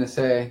been wanting to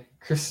say,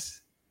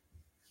 Chris.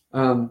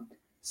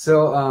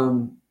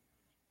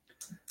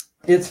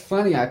 It's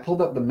funny. I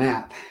pulled up the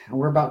map, and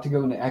we're about to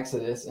go into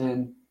Exodus,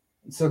 and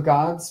so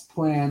God's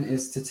plan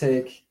is to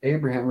take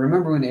Abraham.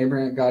 Remember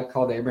when God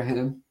called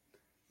Abraham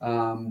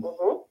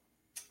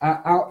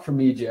out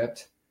from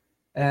Egypt?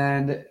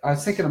 And I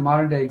was thinking a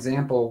modern day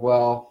example.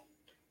 Well,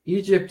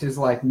 Egypt is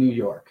like New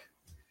York,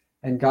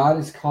 and God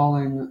is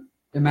calling.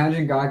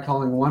 Imagine God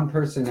calling one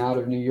person out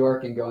of New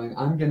York and going,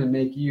 "I'm going to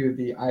make you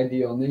the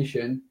ideal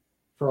nation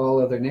for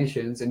all other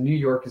nations, and New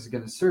York is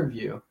going to serve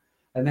you."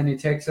 And then he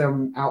takes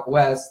them out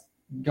west,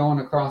 going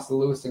across the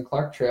Lewis and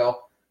Clark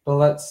Trail. But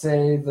let's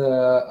say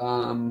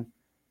the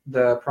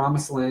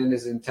promised land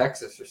is in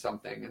Texas or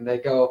something, and they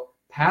go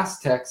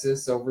past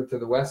Texas over to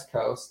the west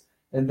coast,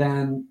 and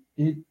then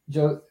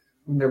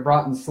when they're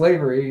brought in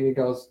slavery, it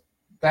goes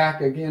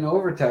back again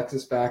over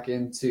Texas, back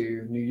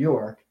into New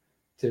York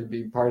to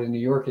be part of New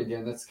York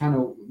again. That's kind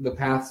of the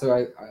path.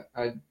 So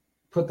I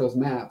put those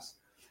maps,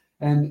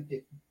 and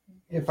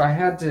if I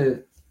had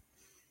to,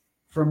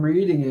 from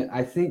reading it,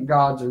 I think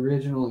God's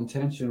original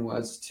intention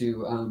was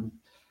to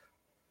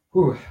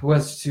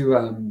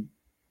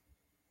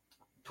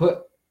put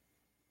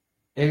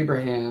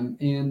Abraham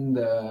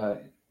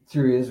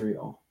through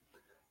Israel.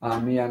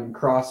 He had him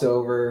cross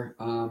over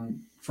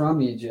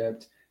from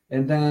Egypt,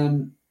 but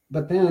then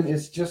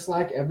it's just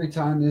like every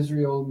time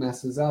Israel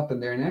messes up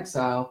and they're in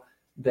exile,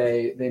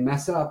 they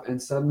mess up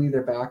and suddenly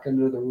they're back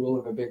under the rule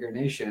of a bigger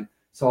nation.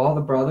 So all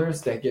the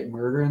brothers that get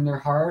murder in their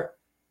heart,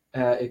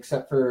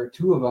 except for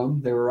two of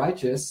them, they were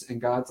righteous, and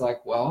God's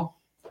like, well,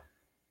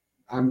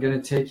 I'm going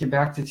to take you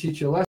back to teach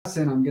you a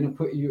lesson. I'm going to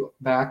put you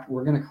back.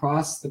 We're going to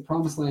cross the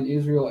promised land,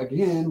 Israel,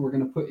 again. We're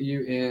going to put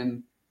you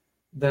in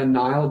the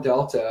Nile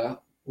Delta,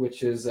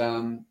 which is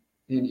in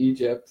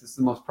Egypt. It's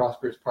the most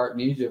prosperous part in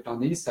Egypt on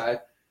the east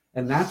side.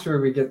 And that's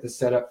where we get the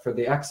setup for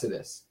the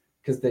Exodus,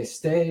 because they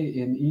stay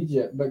in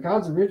Egypt. But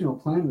God's original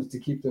plan was to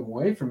keep them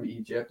away from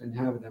Egypt and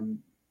have them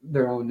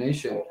their own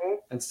nation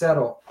and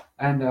settle.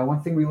 And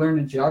one thing we learned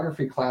in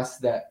geography class,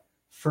 that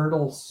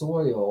fertile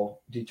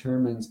soil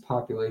determines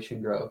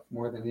population growth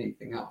more than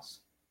anything else.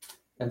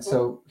 And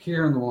so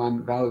here in the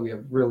Willamette Valley, we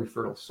have really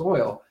fertile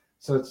soil.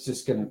 So it's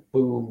just going to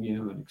boom,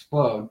 and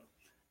explode.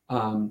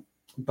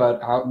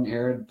 But out in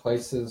arid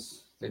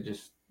places, they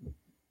just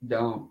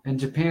don't. And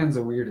Japan's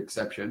a weird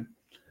exception,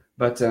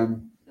 but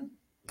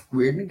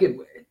weird in a good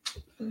way.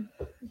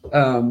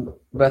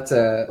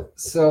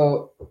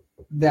 So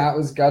that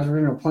was God's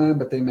original plan,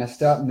 but they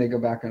messed up and they go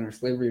back under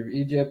slavery of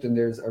Egypt, and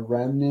there's a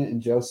remnant,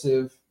 and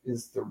Joseph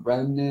is the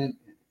remnant,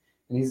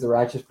 and he's the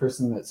righteous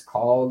person that's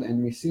called.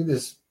 And we see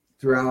this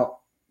throughout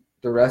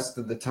the rest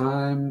of the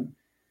time.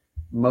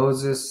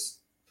 Moses,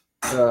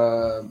 they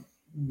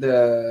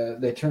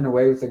turn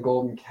away with the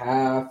golden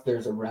calf.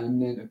 There's a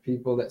remnant of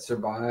people that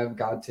survive.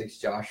 God takes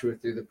Joshua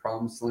through the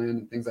promised land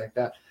and things like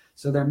that.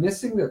 So they're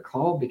missing their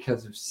call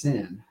because of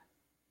sin.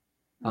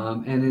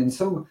 And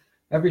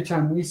every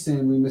time we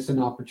sin, we miss an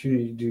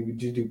opportunity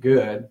to do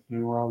good.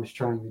 We're always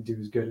trying to do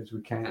as good as we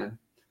can.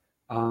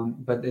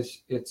 But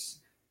it's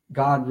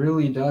God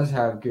really does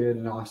have good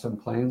and awesome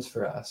plans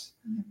for us.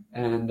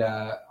 And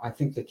I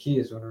think the key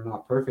is when we're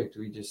not perfect,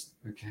 we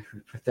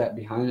put that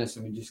behind us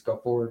and we just go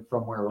forward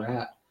from where we're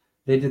at.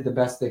 They did the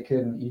best they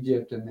could in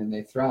Egypt, and then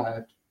they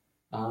thrived.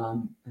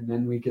 And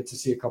then we get to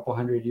see a couple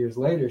hundred years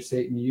later,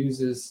 Satan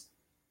uses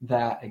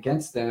that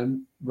against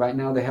them. Right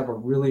now they have a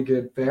really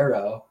good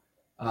Pharaoh.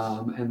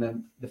 And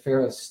then the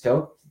Pharaoh's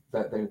stoked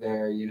that they're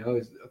there,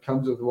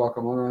 comes with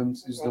welcome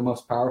arms, is the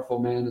most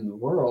powerful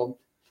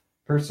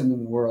person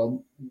in the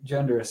world,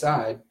 gender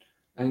aside,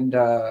 and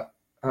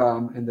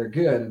they're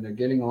good and they're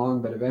getting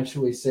along. But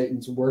eventually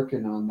Satan's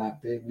working on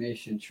that big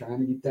nation, trying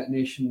to get that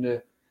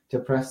nation to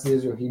press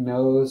Israel. He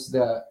knows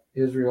that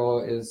Israel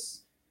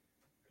is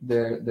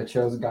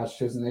God's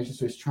chosen nation,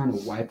 so he's trying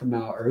to wipe them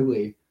out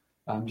early,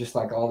 just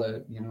like all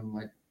the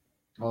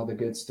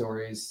good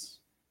stories.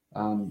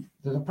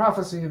 There's a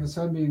prophecy of a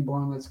son being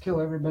born. Let's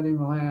kill everybody in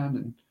the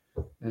land.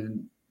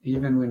 And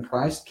even when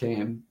Christ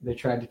came, they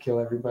tried to kill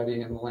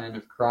everybody in the land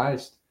of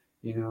Christ.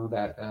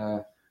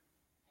 That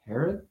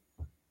Herod.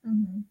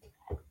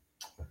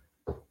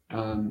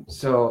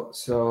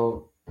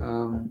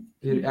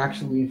 It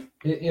actually,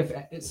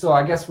 so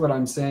I guess what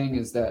I'm saying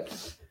is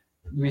that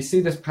we see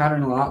this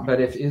pattern a lot.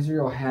 But if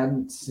Israel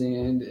hadn't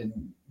sinned and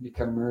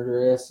become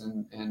murderous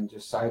and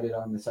just sided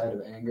on the side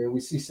of anger,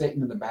 we see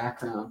Satan in the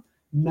background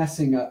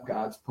messing up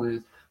God's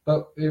plans.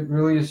 But it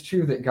really is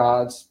true that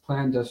God's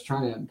plan does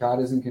triumph. God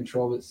is in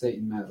control, but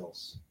Satan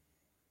meddles.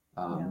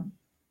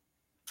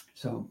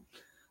 So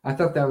I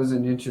thought that was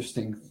an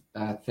interesting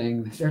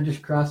thing. They're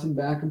just crossing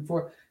back and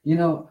forth.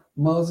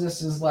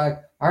 Moses is like,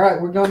 all right,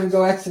 we're going to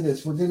go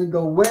Exodus. We're going to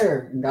go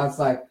where? And God's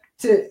like,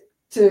 to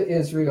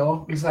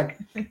Israel. He's like,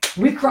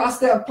 we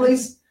crossed that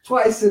place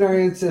twice in our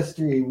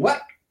ancestry.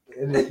 What?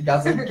 And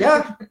God's like,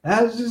 yeah,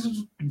 I was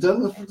just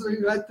done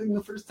the right thing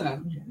the first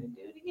time. Do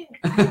it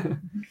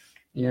again.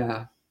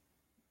 Yeah.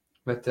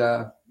 But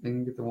they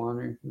can get the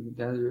wandering through the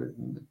desert.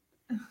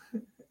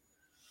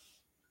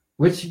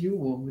 which you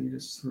will lead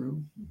us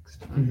through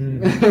next time.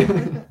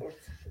 Mhm.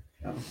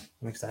 Oh,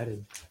 I'm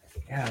excited.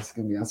 yeah, it's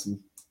gonna be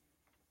awesome.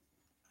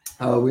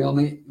 We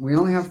only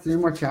have 3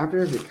 more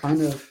chapters. It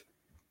kind of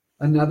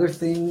another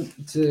thing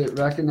to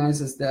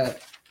recognize is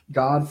that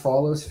God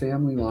follows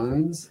family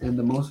lines, and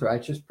the most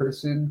righteous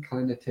person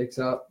kind of takes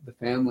up the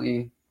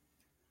family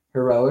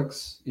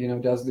heroics,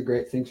 does the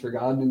great things for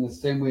God. And in the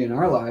same way in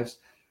our lives,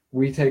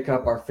 we take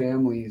up our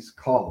family's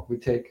call. We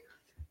take,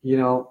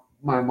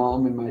 my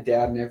mom and my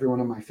dad and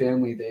everyone in my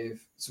family,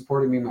 they've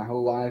supported me my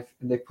whole life,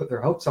 and they put their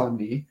hopes on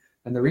me.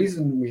 And the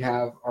reason we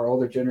have our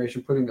older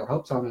generation putting their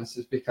hopes on us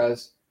is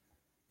because,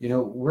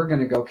 we're going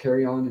to go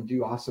carry on and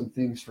do awesome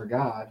things for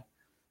God,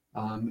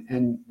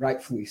 and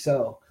rightfully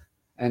so.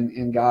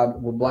 And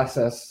God will bless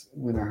us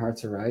when our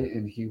hearts are right,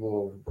 and He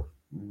will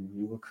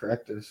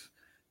correct us,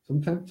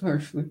 sometimes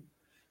harshly,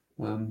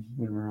 when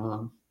we're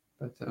wrong.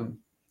 But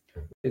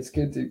it's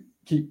good to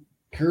keep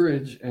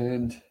courage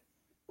and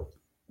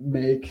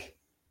make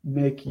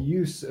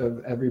use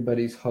of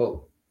everybody's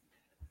hope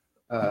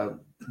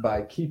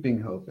by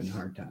keeping hope in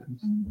hard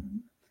times. Mm-hmm.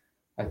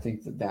 I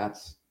think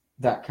that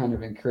kind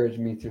of encouraged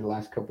me through the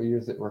last couple of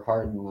years that were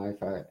hard in life.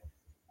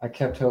 I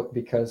kept hope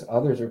because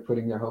others are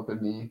putting their hope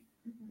in me,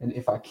 and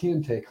if I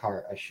can take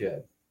heart, I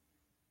should.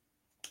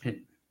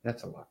 And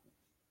that's a lot.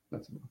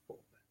 That's a mouthful.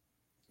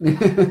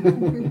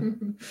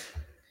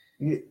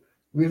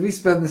 We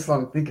spend this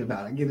long thinking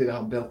about it, get it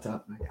all built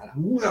up, and I got a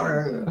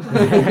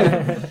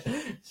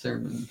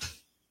sermon.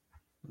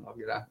 I'll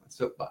get out my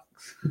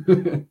soapbox.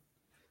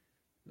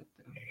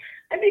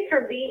 I think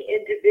for me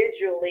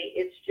individually,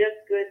 it's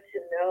just good to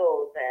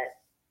know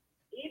that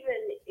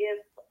even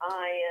if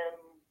I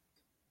am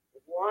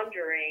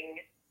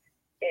wandering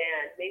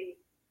and maybe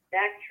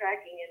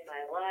backtracking in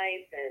my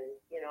life, and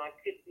I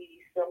could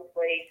be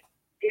someplace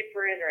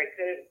different, or I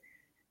could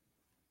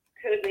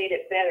have made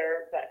it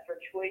better, but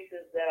for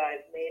choices that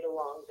I've made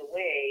along the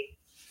way,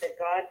 that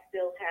God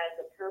still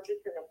has a purpose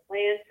and a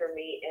plan for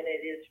me, and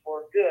it is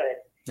for good.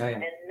 Oh,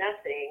 yeah. And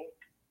nothing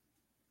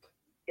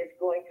is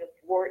going to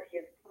thwart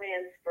His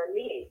plans for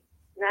me,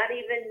 not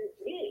even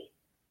me.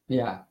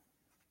 Yeah.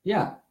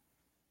 Yeah.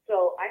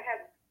 So I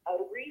have a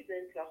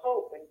reason to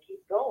hope and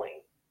keep going.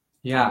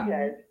 Yeah.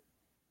 Because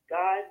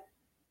God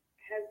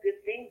has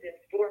good things in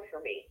store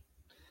for me.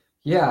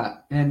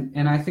 Yeah,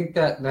 and I think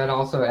that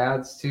also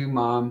adds to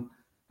Mom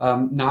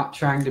not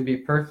trying to be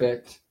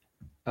perfect.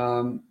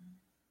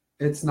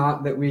 It's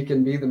not that we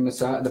can be the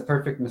Messiah, the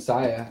perfect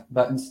Messiah,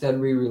 but instead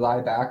we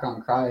rely back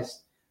on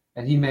Christ,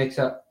 and He makes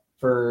up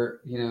for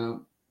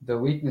the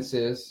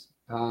weaknesses.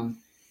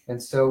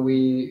 And so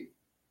it's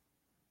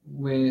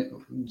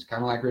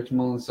kind of like Rich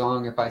Mullins'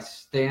 song, if I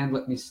stand,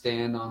 let me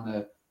stand on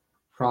the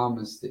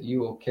promise that you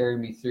will carry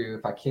me through.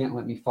 If I can't,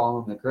 let me fall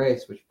on the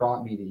grace which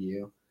brought me to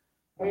you.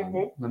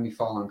 Let me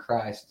fall on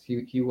Christ.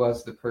 He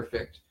was the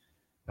perfect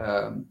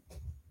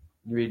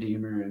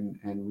Redeemer,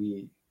 and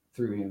we,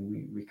 through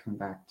Him, we come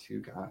back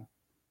to God.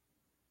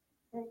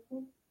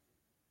 Mm-hmm.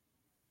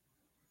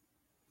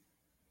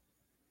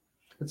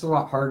 It's a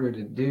lot harder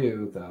to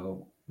do,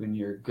 though, when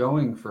you're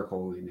going for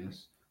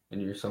holiness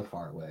and you're so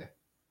far away.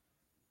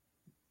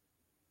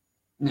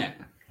 Yeah.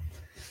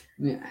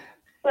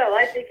 Well,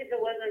 I think if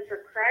it wasn't for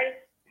Christ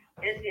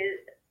and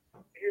His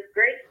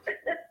grace,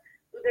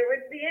 there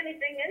wouldn't be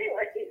anything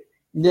anyway.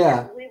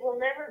 Yeah. We will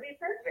never be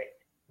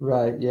perfect.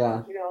 Right.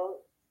 Yeah.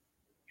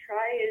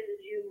 Try as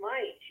you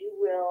might, you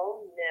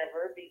will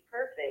never be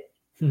perfect.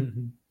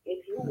 Mm-hmm.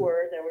 If you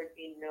were, there would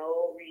be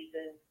no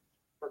reason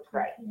for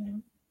Christ.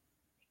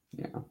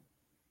 Yeah.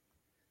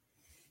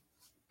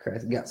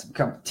 Christ got some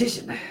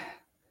competition.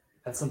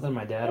 That's something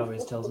my dad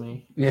always tells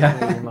me. Yeah.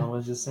 Like your mom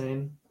was just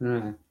saying.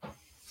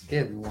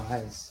 Good,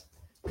 wise.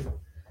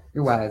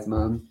 You're wise,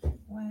 Mom.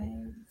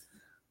 Wise.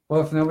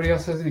 Well, if nobody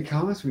else has any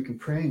comments, we can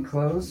pray and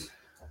close.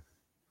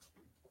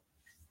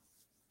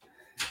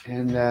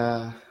 And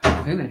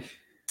finish.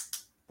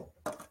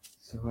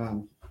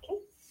 So,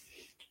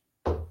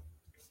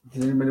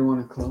 does anybody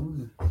want to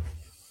close?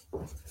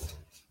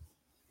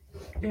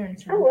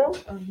 Darren's I turn. will.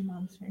 Oh, your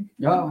mom's turn.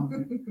 Oh,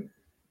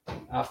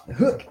 off the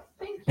hook.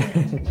 Thank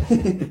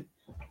you.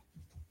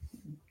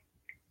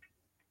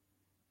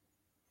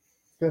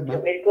 Good, You Mom.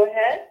 want me to go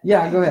ahead?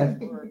 Yeah, go ahead.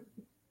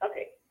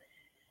 Okay.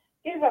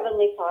 Dear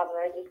Heavenly Father,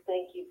 I just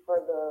thank you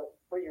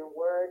for your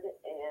word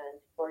and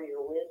for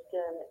your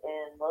wisdom,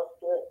 and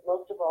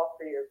most of all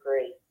for your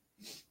grace.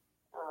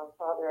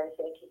 Father, I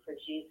thank you for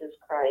Jesus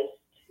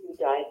Christ, who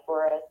died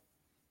for us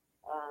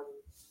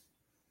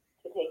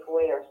to take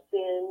away our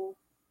sins,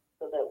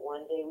 so that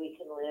one day we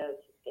can live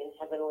in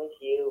heaven with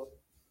you.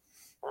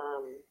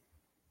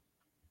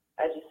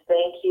 I just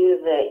thank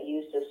you that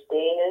you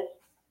sustain us,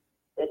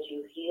 that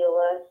you heal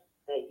us,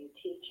 that you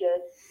teach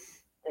us,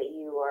 that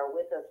you are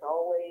with us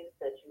always,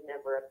 that you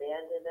never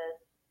abandon us,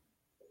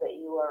 that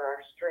you are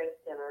our strength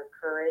and our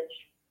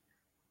courage.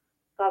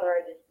 Father,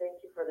 I just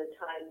thank you for the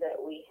time that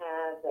we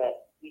have,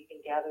 that we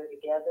can gather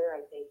together.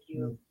 I thank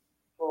you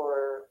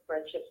for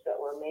friendships that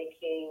we're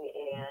making,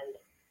 and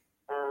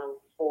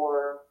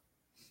for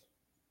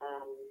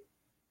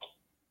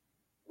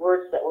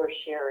words that we're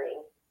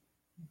sharing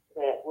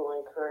that will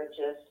encourage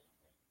us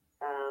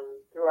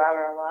throughout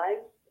our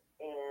lives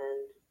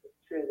and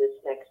through this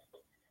next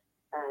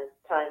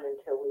time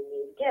until we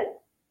meet again.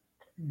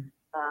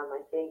 I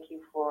thank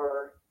you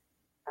for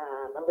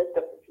I lift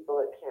up the people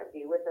that can't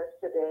be with us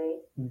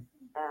today,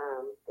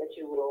 that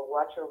you will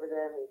watch over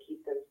them and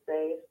keep them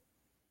safe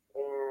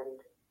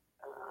and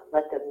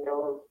let them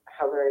know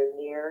how very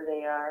near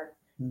they are,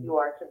 you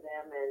are to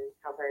them, and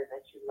how very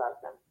much you love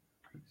them.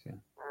 Yeah.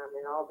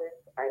 And all this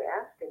I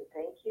ask and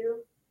thank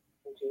you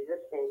in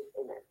Jesus' name,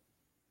 amen.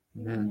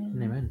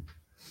 Amen. Amen.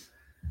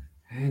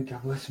 And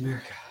God bless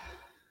America.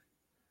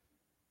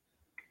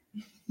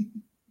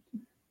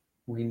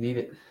 We need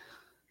it.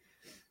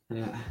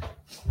 Yeah.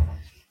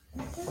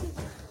 I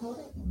called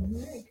it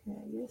America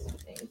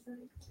yesterday. It's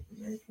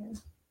like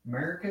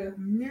America.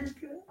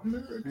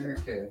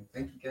 America.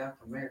 Thank you, God,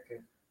 for America.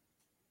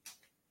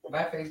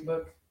 Bye,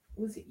 Facebook.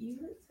 Was it you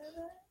that said